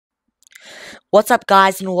What's up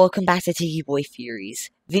guys and welcome back to Tiki Boy Theories.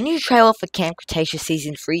 The new trailer for Camp Cretaceous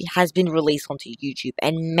Season 3 has been released onto YouTube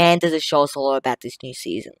and man does it show us a lot about this new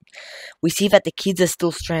season. We see that the kids are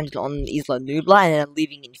still stranded on Isla Nubla and are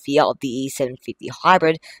living in fear of the E750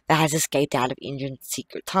 hybrid that has escaped out of Indian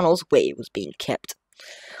secret tunnels where it was being kept.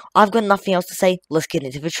 I've got nothing else to say, let's get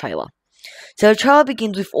into the trailer. So the trailer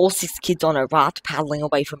begins with all 6 kids on a raft paddling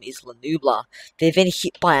away from Isla Nubla. They're then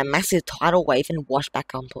hit by a massive tidal wave and washed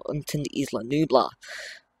back up onto Isla Nubla.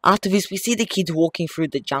 After this, we see the kids walking through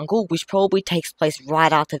the jungle, which probably takes place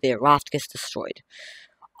right after their raft gets destroyed.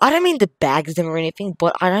 I don't mean to bag them or anything,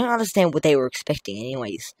 but I don't understand what they were expecting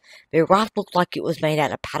anyways. Their raft looked like it was made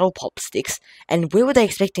out of paddle pop sticks, and where were they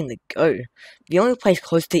expecting to go? The only place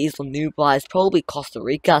close to Isla Nubla is probably Costa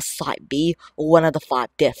Rica, Site B, or one of the 5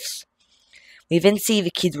 deaths. We then see the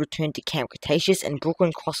kids return to Camp Cretaceous and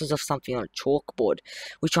Brooklyn crosses off something on a chalkboard,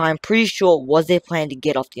 which I am pretty sure was their plan to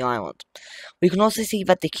get off the island. We can also see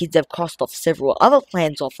that the kids have crossed off several other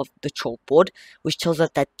plans off of the chalkboard, which tells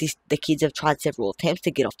us that the kids have tried several attempts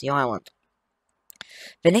to get off the island.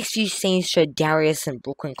 The next few scenes show Darius and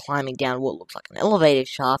Brooklyn climbing down what looks like an elevator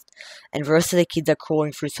shaft, and the rest of the kids are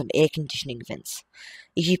crawling through some air conditioning vents.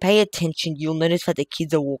 If you pay attention, you'll notice that the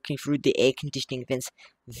kids are walking through the air conditioning vents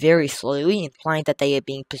very slowly, implying that they are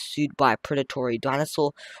being pursued by a predatory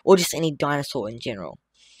dinosaur, or just any dinosaur in general.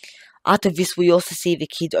 After this, we also see the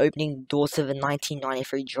kids opening the doors to the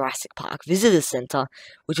 1993 Jurassic Park Visitor Center,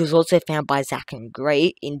 which was also found by Zach and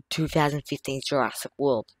Gray in 2015's Jurassic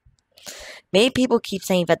World. Many people keep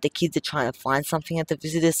saying that the kids are trying to find something at the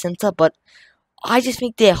visitor center, but I just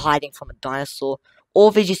think they're hiding from a dinosaur,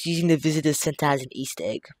 or they're just using the visitor center as an Easter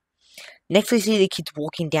egg. Next we see the kids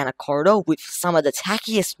walking down a corridor with some of the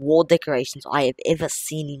tackiest wall decorations I have ever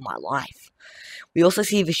seen in my life. We also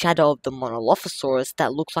see the shadow of the Monolophosaurus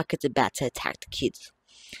that looks like it's about to attack the kids.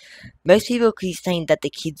 Most people keep saying that the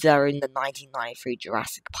kids are in the 1993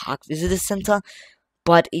 Jurassic Park Visitor Center,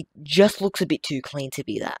 but it just looks a bit too clean to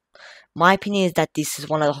be that. My opinion is that this is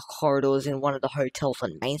one of the corridors in one of the hotels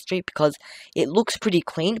on Main Street because it looks pretty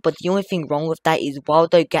clean, but the only thing wrong with that is why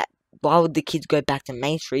would the kids go back to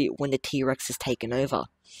Main Street when the T-Rex is taken over?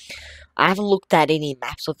 I haven't looked at any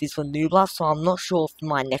maps of Isla Nubla, so I'm not sure if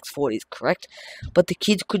my next thought is correct, but the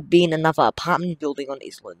kids could be in another apartment building on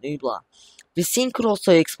Isla Nubla. This scene could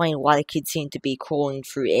also explain why the kids seem to be crawling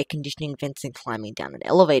through air conditioning vents and climbing down an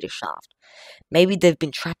elevator shaft. Maybe they've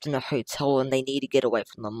been trapped in a hotel and they need to get away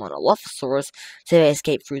from the Monolophosaurus, so they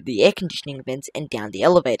escape through the air conditioning vents and down the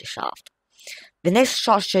elevator shaft. The next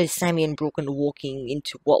shot shows Sammy and Brooklyn walking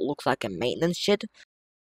into what looks like a maintenance shed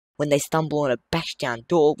when they stumble on a bashed down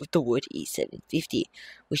door with the word E750,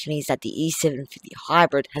 which means that the E750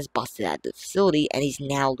 hybrid has busted out of the facility and is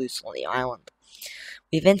now loose on the island.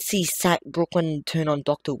 We then see Brooklyn turn on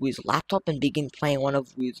Dr. Wu's laptop and begin playing one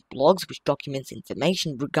of Wu's blogs which documents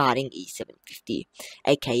information regarding E750,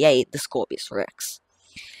 aka the Scorpius Rex.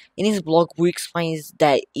 In his blog, Wu explains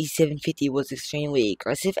that E750 was extremely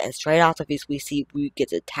aggressive, and straight after this we see Wu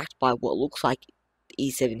gets attacked by what looks like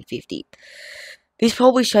E750. This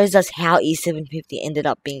probably shows us how E750 ended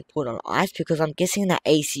up being put on ice, because I'm guessing that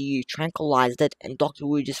ACU tranquilized it and Dr.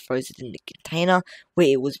 Wu just froze it in the container where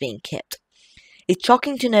it was being kept. It's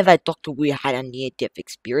shocking to know that Dr. Wu had a near-death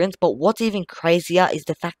experience, but what's even crazier is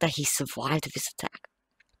the fact that he survived this attack.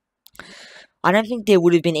 I don't think there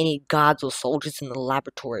would have been any guards or soldiers in the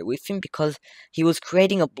laboratory with him because he was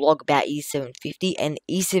creating a blog about E750 and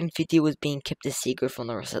E750 was being kept a secret from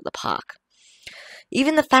the rest of the park.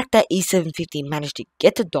 Even the fact that E750 managed to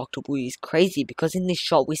get to Dr. Wu is crazy because in this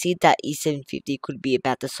shot we see that E750 could be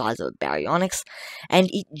about the size of a baryonyx and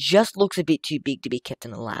it just looks a bit too big to be kept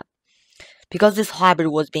in a lab. Because this hybrid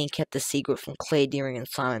was being kept a secret from Claire Deering and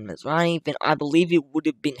Simon Masrani, then I believe it would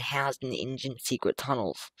have been housed in the Indian secret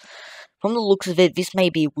tunnels. From the looks of it, this may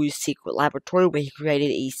be Wu's secret laboratory where he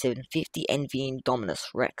created E750 and the Indominus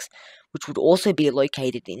Rex, which would also be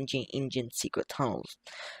located in Indian secret tunnels.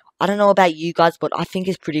 I don't know about you guys, but I think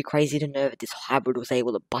it's pretty crazy to know that this hybrid was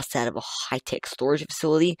able to bust out of a high-tech storage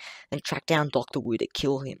facility and track down Dr. Wu to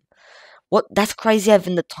kill him. That's crazier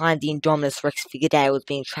than the time the Indominus Rex figured out it was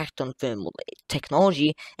being tracked on thermal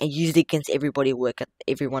technology and used against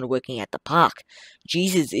everyone working at the park.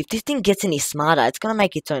 Jesus, if this thing gets any smarter, it's gonna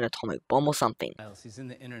make its own atomic bomb or something. He's in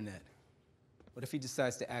the internet. What if he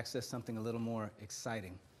decides to access something a little more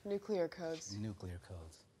exciting? Nuclear codes. Nuclear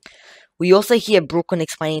codes. We also hear Brooklyn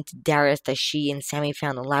explaining to Darius that she and Sammy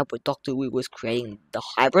found a lab where Dr. Wu was creating the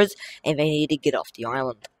hybrids and they need to get off the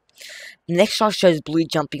island. The next shot shows Blue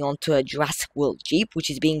jumping onto a Jurassic World Jeep,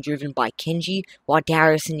 which is being driven by Kenji, while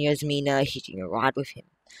Darius and Yasmina are hitching a ride with him.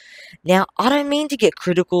 Now, I don't mean to get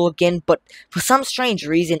critical again, but for some strange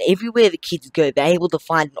reason, everywhere the kids go, they're able to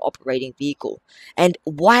find an operating vehicle. And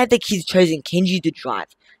why have the kids chosen Kenji to drive?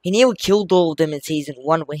 He nearly killed all of them in Season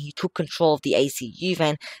 1 when he took control of the ACU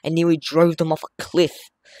van and nearly drove them off a cliff.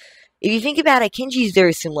 If you think about it, Kenji is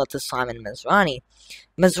very similar to Simon Masrani.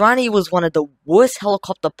 Masrani was one of the worst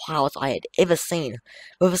helicopter pilots I had ever seen,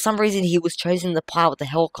 but for some reason he was chosen to pilot the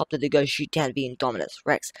helicopter to go shoot down the Indominus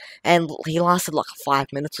Rex, and he lasted like 5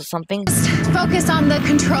 minutes or something. Focus on the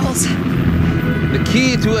controls. The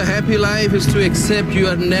key to a happy life is to accept you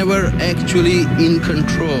are never actually in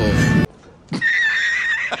control.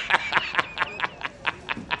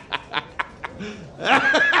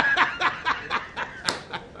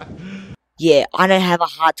 Yeah, I don't have a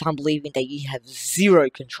hard time believing that you have zero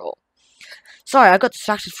control. Sorry, I got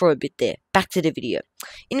distracted for a bit there. Back to the video.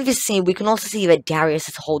 In this scene, we can also see that Darius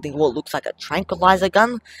is holding what looks like a tranquilizer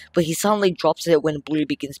gun, but he suddenly drops it when Blue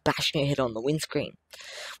begins bashing her head on the windscreen.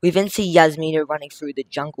 We then see Yasmina running through the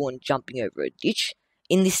jungle and jumping over a ditch.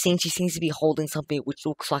 In this scene, she seems to be holding something which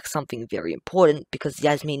looks like something very important, because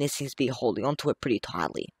Yasmina seems to be holding onto it pretty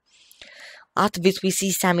tightly. After this, we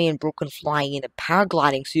see Sammy and Brooklyn flying in a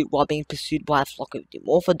paragliding suit while being pursued by a flock of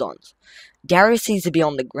Dimorphodons. Darius seems to be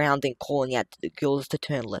on the ground and calling out to the girls to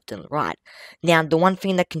turn left and right. Now, the one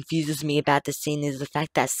thing that confuses me about this scene is the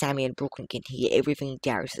fact that Sammy and Brooklyn can hear everything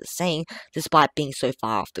Darius is saying, despite being so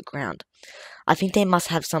far off the ground. I think they must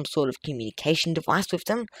have some sort of communication device with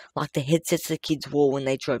them, like the headsets the kids wore when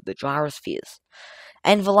they drove the gyrospheres.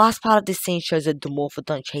 And the last part of this scene shows a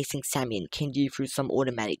Dimorphodon chasing Sammy and Kenji through some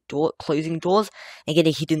automatic closing doors and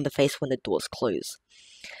getting hit in the face when the doors close.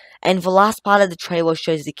 And the last part of the trailer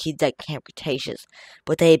shows the kids at Camp Cretaceous,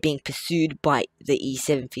 but they are being pursued by the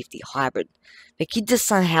E750 hybrid. The kids have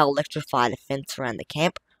somehow electrified a fence around the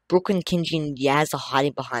camp. Brooklyn, Kenji, and Yaz are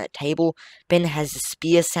hiding behind a table. Ben has a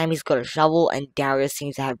spear, Sammy's got a shovel, and Darius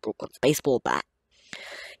seems to have Brooklyn's baseball bat.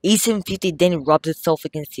 E750 then rubs itself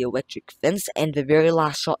against the electric fence, and the very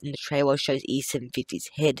last shot in the trailer shows E750's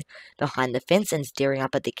head behind the fence and staring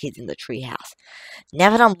up at the kids in the treehouse. Now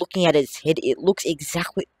that I'm looking at its head,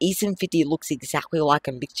 E750 looks exactly like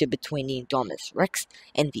a mixture between the Indominus Rex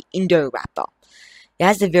and the Indoraptor. It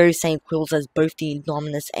has the very same quills as both the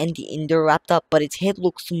Indominus and the Indoraptor, but its head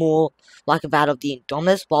looks more like that of the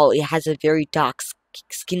Indominus, while it has a very dark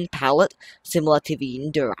skin palette similar to the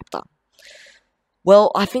Indoraptor.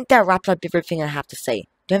 Well, I think that wraps up everything I have to say.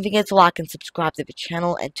 Don't forget to like and subscribe to the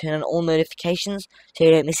channel and turn on all notifications so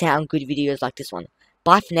you don't miss out on good videos like this one.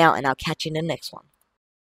 Bye for now, and I'll catch you in the next one.